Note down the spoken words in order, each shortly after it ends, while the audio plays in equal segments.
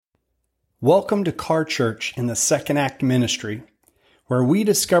Welcome to Car Church in the Second Act Ministry, where we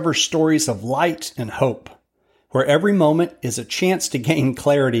discover stories of light and hope, where every moment is a chance to gain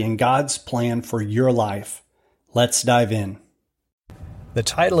clarity in God's plan for your life. Let's dive in. The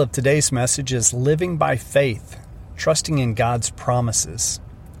title of today's message is Living by Faith, Trusting in God's Promises.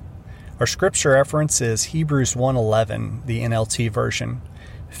 Our scripture reference is Hebrews 1:11, the NLT version.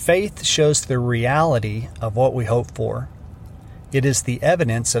 Faith shows the reality of what we hope for. It is the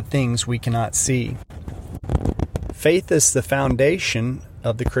evidence of things we cannot see. Faith is the foundation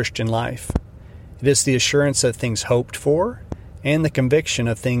of the Christian life. It is the assurance of things hoped for and the conviction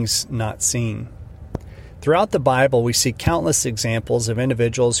of things not seen. Throughout the Bible, we see countless examples of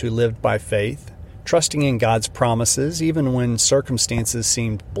individuals who lived by faith, trusting in God's promises even when circumstances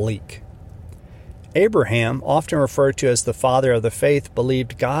seemed bleak. Abraham, often referred to as the father of the faith,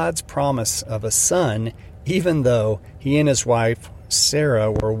 believed God's promise of a son even though he and his wife,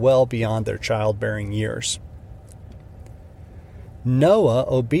 Sarah, were well beyond their childbearing years. Noah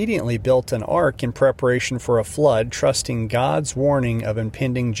obediently built an ark in preparation for a flood, trusting God's warning of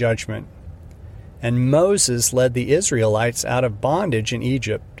impending judgment. And Moses led the Israelites out of bondage in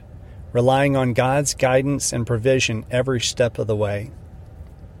Egypt, relying on God's guidance and provision every step of the way.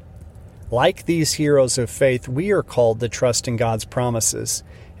 Like these heroes of faith, we are called to trust in God's promises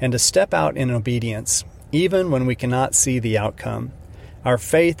and to step out in obedience, even when we cannot see the outcome. Our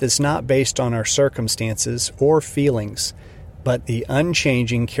faith is not based on our circumstances or feelings, but the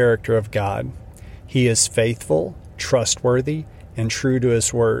unchanging character of God. He is faithful, trustworthy, and true to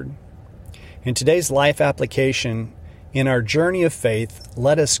His word. In today's life application, in our journey of faith,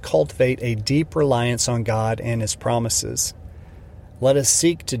 let us cultivate a deep reliance on God and His promises. Let us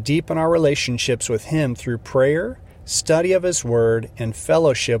seek to deepen our relationships with Him through prayer, study of His word, and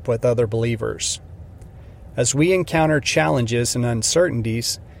fellowship with other believers. As we encounter challenges and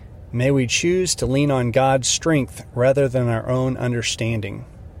uncertainties, may we choose to lean on God's strength rather than our own understanding.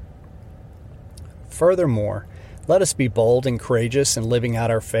 Furthermore, let us be bold and courageous in living out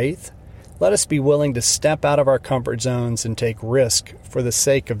our faith. Let us be willing to step out of our comfort zones and take risk for the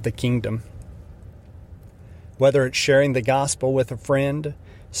sake of the kingdom. Whether it's sharing the gospel with a friend,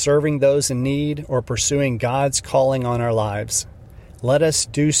 serving those in need, or pursuing God's calling on our lives, let us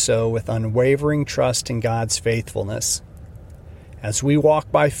do so with unwavering trust in God's faithfulness. As we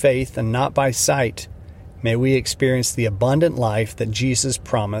walk by faith and not by sight, may we experience the abundant life that Jesus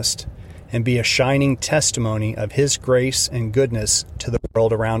promised and be a shining testimony of His grace and goodness to the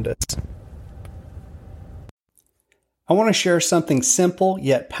world around us. I want to share something simple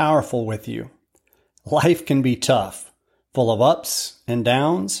yet powerful with you. Life can be tough, full of ups and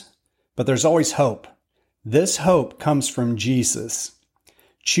downs, but there's always hope. This hope comes from Jesus.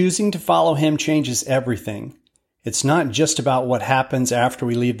 Choosing to follow Him changes everything. It's not just about what happens after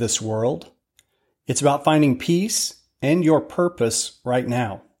we leave this world. It's about finding peace and your purpose right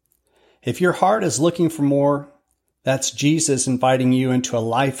now. If your heart is looking for more, that's Jesus inviting you into a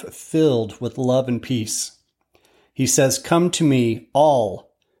life filled with love and peace. He says, "Come to me,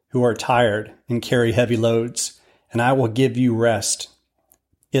 all who are tired and carry heavy loads, and I will give you rest."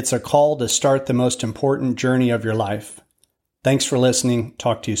 It's a call to start the most important journey of your life. Thanks for listening.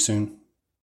 Talk to you soon.